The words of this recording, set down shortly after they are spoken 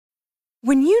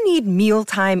When you need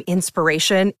mealtime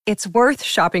inspiration, it's worth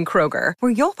shopping Kroger,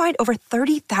 where you'll find over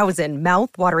 30,000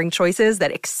 mouth-watering choices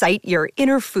that excite your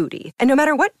inner foodie. And no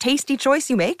matter what tasty choice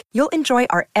you make, you'll enjoy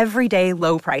our everyday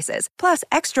low prices, plus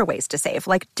extra ways to save,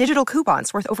 like digital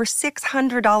coupons worth over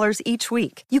 $600 each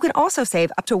week. You can also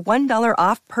save up to $1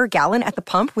 off per gallon at the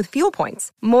pump with fuel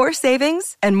points. More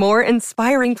savings and more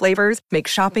inspiring flavors make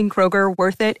shopping Kroger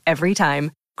worth it every time.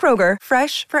 Kroger,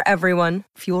 fresh for everyone.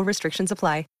 Fuel restrictions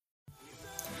apply.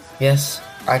 Yes,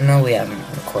 I know we haven't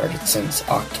recorded since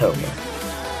October,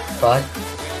 but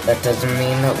that doesn't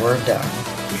mean that we're done.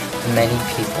 Many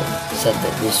people said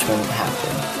that this wouldn't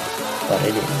happen, but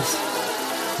it is.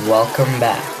 Welcome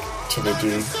back to the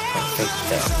Dude Perfect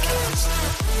Fancast.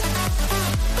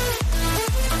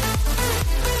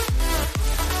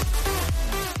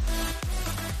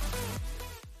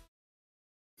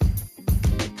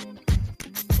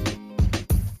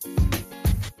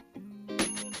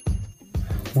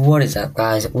 What is up,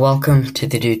 guys? Welcome to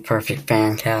the Dude Perfect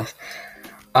Fancast.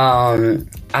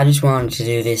 I just wanted to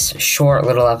do this short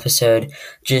little episode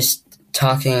just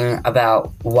talking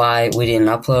about why we didn't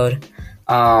upload,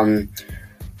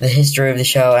 the history of the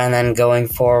show, and then going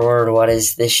forward, what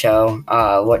is this show,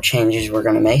 what changes we're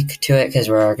going to make to it, because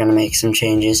we're going to make some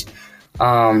changes.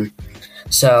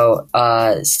 So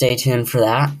stay tuned for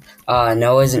that.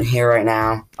 Noah isn't here right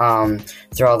now.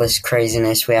 Through all this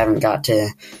craziness, we haven't got to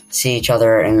see each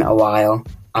other in a while.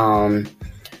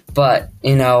 But,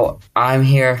 I'm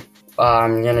here.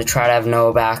 I'm going to try to have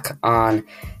Noah back on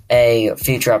a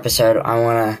future episode. I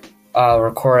want to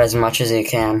record as much as I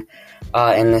can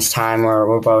in this time where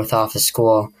we're both off of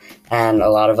school and a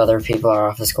lot of other people are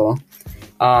off of school.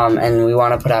 And we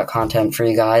want to put out content for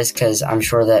you guys because I'm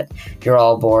sure that you're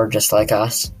all bored just like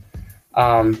us.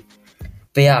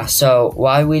 But yeah, so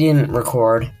why we didn't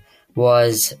record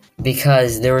was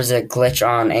because there was a glitch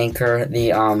on Anchor,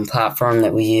 the platform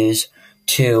that we use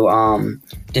to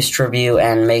distribute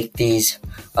and make these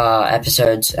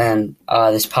episodes and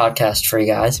this podcast for you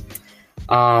guys.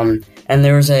 And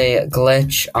there was a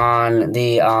glitch on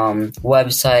the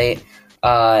website.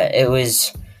 It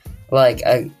was like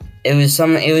it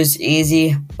was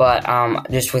easy, but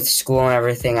just with school and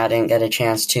everything, I didn't get a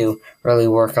chance to really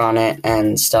work on it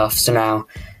and stuff. So now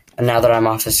that I'm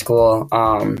off of school,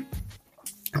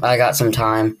 I got some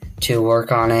time to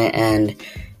work on it and,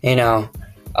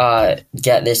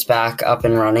 get this back up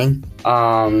and running.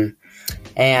 And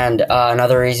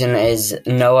another reason is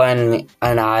Noah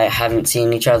and I haven't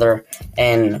seen each other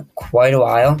in quite a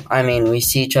while. I mean, we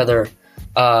see each other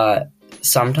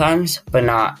sometimes, but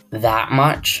not that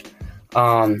much.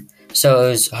 So it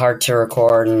was hard to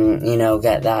record and,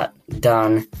 get that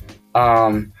done.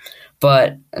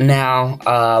 But now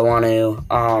I want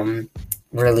to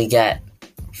really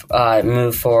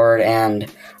move forward and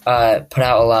put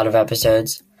out a lot of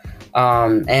episodes.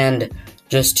 And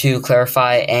just to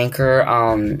clarify, Anchor,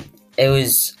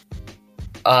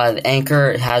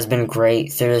 Anchor has been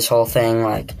great through this whole thing,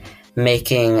 like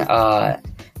making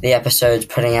the episodes,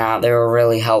 putting out. They were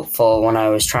really helpful when I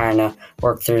was trying to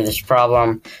work through this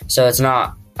problem. So it's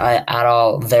not at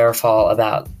all their fault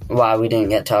about why we didn't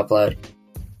get to upload.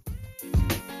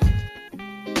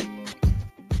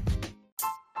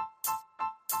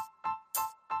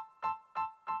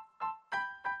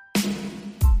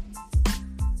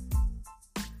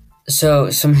 So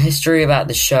some history about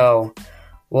the show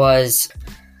was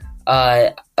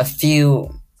a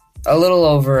little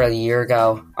over a year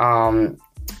ago,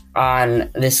 on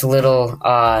this little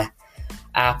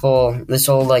Apple, this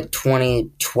old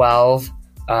 2012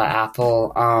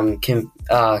 Apple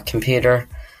computer.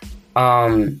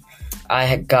 I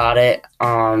had got it,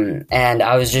 and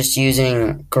I was just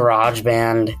using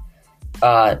GarageBand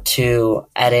to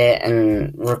edit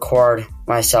and record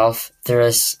myself through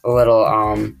this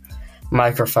little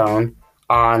microphone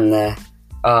on the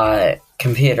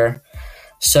computer.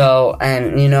 So,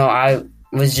 and I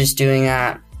was just doing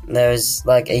that. That was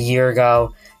a year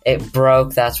ago. It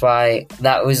broke. That's why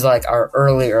that was our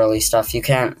early stuff. You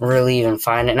can't really even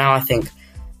find it now. I think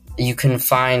you can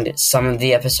find some of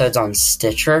the episodes on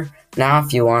Stitcher now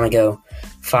if you want to go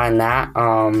find that.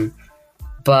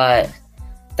 But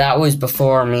that was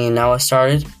before me and Noah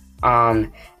started.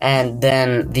 And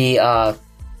then the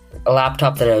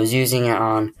laptop that I was using it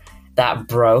on, that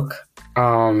broke.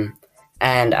 And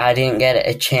I didn't get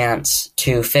a chance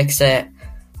to fix it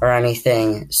or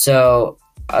anything. So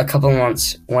a couple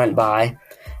months went by,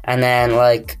 and then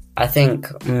I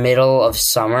think middle of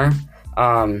summer,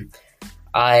 Noah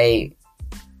and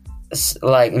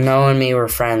me were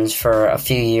friends for a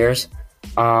few years,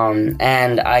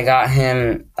 and I got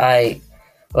him,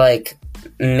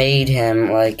 made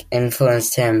him, like,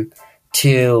 influenced him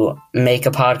to make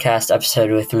a podcast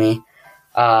episode with me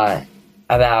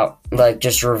about, like,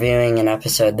 just reviewing an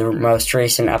episode, the most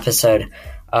recent episode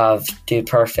of Dude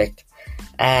Perfect.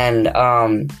 And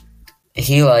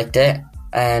he liked it,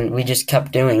 and we just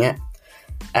kept doing it.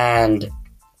 And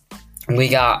we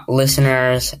got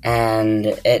listeners, and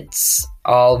it's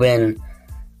all been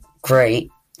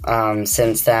great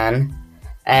since then.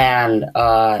 And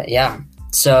yeah,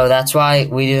 so that's why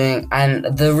and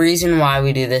the reason why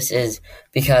we do this is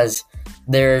because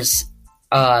there's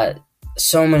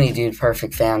so many Dude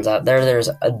Perfect fans out there.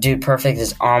 Dude Perfect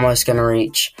is almost going to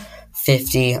reach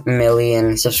 50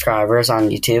 million subscribers on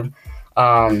YouTube.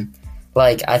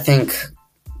 Like, I think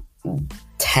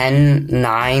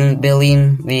 9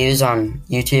 billion views on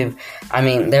YouTube. I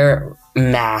mean, they're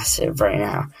massive right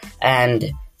now.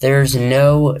 And there's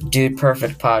no Dude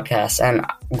Perfect podcast. And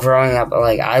growing up,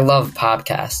 like, I love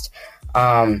podcasts.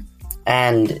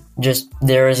 And just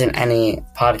there isn't any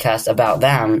podcast about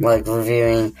them, like,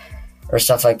 reviewing or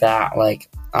stuff like that, like,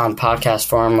 on podcast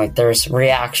form. Like, there's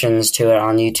reactions to it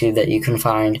on YouTube that you can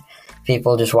find,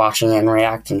 people just watching it and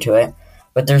reacting to it.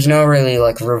 But there's no really,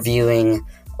 like, reviewing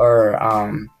or,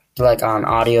 like, on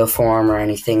audio form or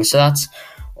anything. So that's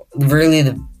really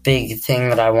the big thing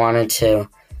that I wanted to,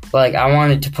 like, I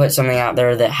wanted to put something out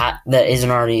there that isn't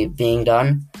already being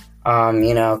done,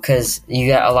 you know, because you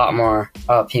get a lot more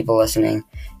people listening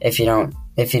if you do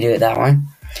it that way.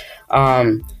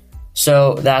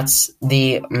 So that's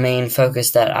the main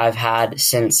focus that I've had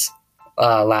since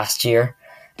last year.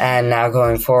 And now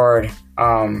going forward,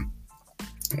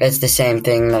 it's the same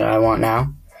thing that I want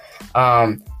now.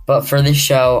 But for this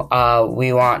show,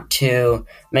 we want to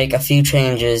make a few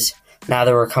changes now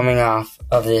that we're coming off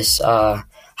of this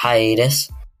hiatus.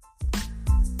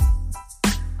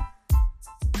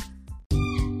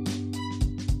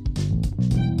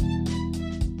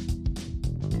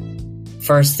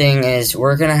 First thing is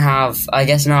we're going to have, I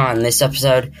guess not on this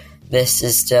episode, this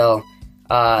is still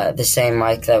the same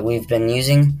mic that we've been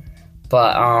using,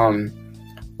 but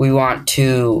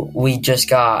we just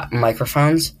got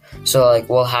microphones. So, like,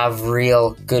 we'll have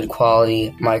real good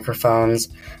quality microphones.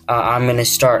 I'm going to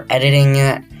start editing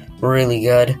it really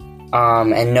good.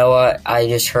 And Noah, I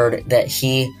just heard that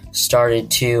he started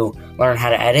to learn how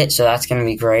to edit. So that's going to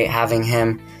be great. Having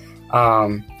him,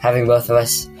 having both of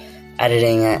us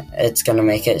editing it, it's going to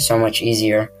make it so much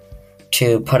easier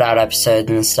to put out episodes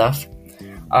and stuff.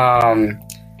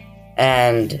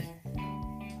 And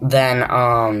then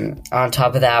on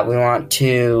top of that, we want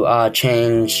to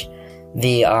change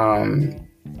the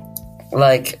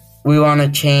we want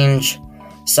to change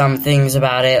some things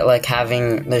about it, like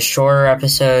having the shorter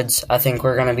episodes. I think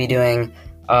we're going to be doing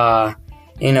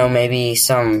maybe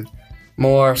some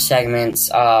more segments.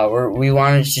 We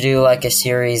wanted to do like a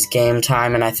series Game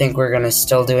Time, and I think we're going to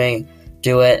still do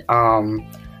it,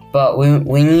 but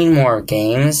we need more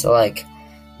games. Like,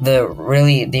 the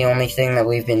only thing that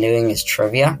we've been doing is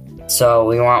trivia, so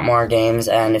we want more games.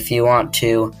 And if you want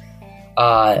to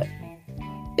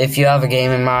if you have a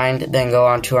game in mind, then go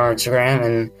onto our Instagram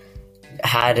and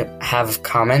have a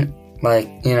comment, like,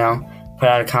 put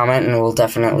out a comment, and we'll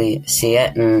definitely see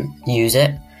it and use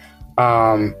it.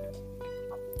 But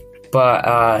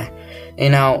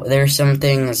there's some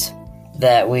things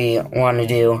that we want to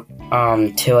do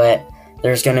to it.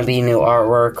 There's going to be new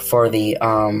artwork for the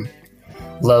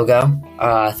logo.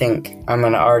 I think I'm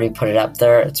going to already put it up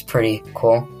there. It's pretty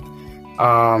cool.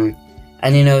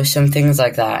 And, some things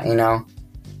like that,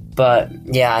 But,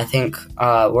 yeah, I think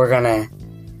I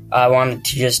wanted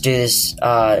to just do this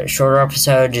shorter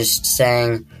episode, just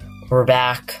saying we're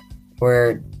back.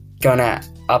 We're going to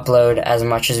upload as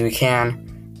much as we can.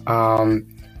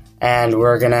 And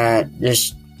we're going to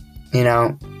just,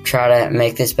 try to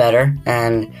make this better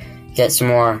and get some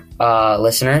more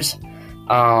listeners.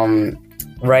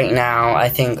 Right now, I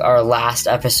think our last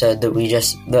episode that we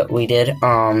did,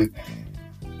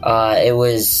 it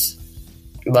was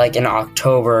like in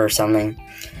October or something,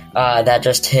 that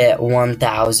just hit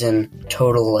 1,000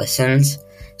 total listens.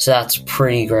 So that's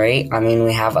pretty great. I mean,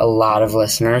 we have a lot of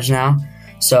listeners now.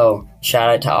 So shout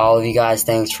out to all of you guys.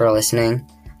 Thanks for listening.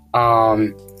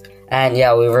 And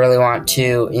yeah, we really want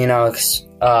to,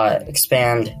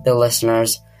 expand the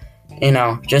listeners,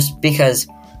 just because,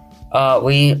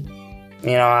 we,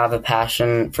 have a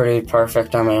passion for Dude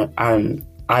Perfect.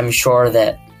 I'm sure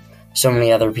that so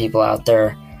many other people out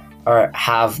there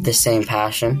have the same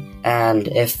passion, and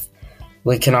if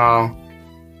we can all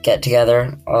get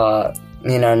together,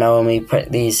 know when we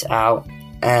put these out,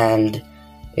 and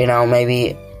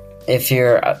maybe if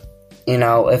you're,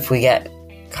 if we get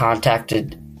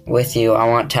contacted with you. I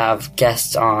want to have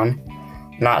guests on.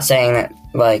 Not saying that,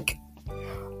 like,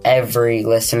 every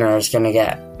listener is going to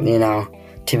get,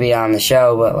 to be on the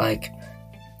show, but, like,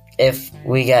 if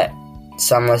we get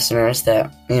some listeners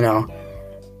that,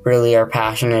 really are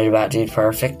passionate about Dude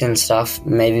Perfect and stuff,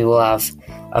 maybe we'll have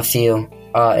a few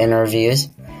interviews,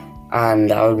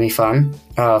 and that would be fun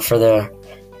for the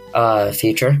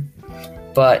future.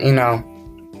 But,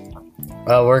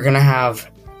 we're going to have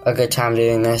a good time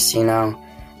doing this,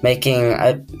 making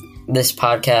this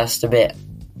podcast a bit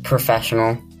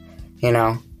professional,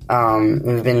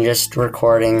 We've been just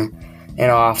recording,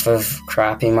 off of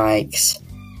crappy mics,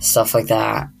 stuff like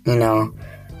that,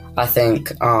 I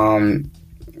think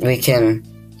we can,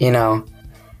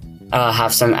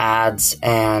 have some ads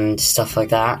and stuff like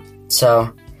that.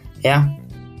 So, yeah.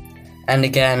 And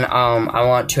again, I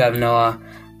want to have Noah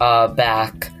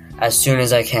back as soon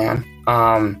as I can.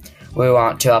 We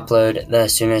want to upload the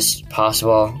soonest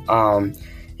possible,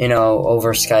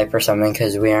 over Skype or something,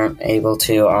 because we aren't able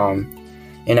to,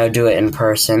 do it in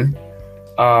person.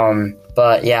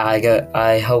 But yeah,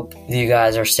 I hope you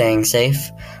guys are staying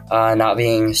safe, not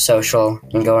being social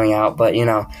and going out, but,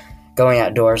 going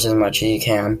outdoors as much as you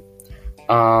can.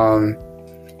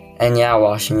 And yeah,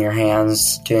 washing your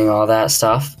hands, doing all that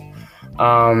stuff.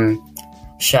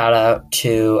 Shout out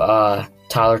to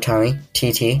Tyler Tony,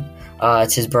 TT.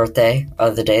 It's his birthday,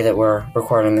 the day that we're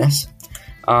recording this.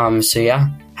 So yeah,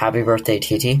 happy birthday,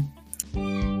 TT.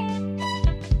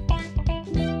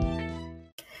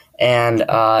 And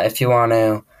if you want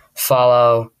to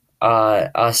follow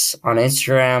us on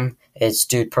Instagram, it's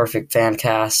Dude Perfect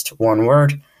Fancast, one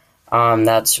word.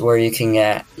 That's where you can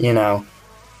get,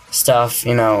 stuff,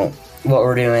 what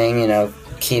we're doing,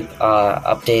 keep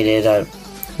updated on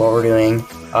what we're doing.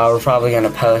 We're probably going to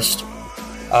post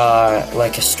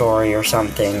like a story or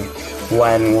something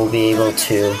when we'll be able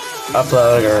to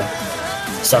upload or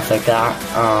stuff like that.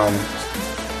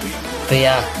 But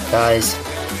yeah, guys,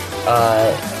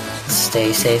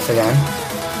 stay safe again,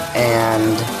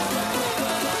 and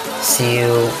see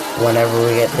you whenever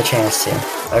we get the chance to.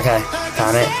 Okay,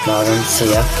 count it, Melvin,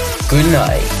 see ya. Good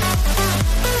night.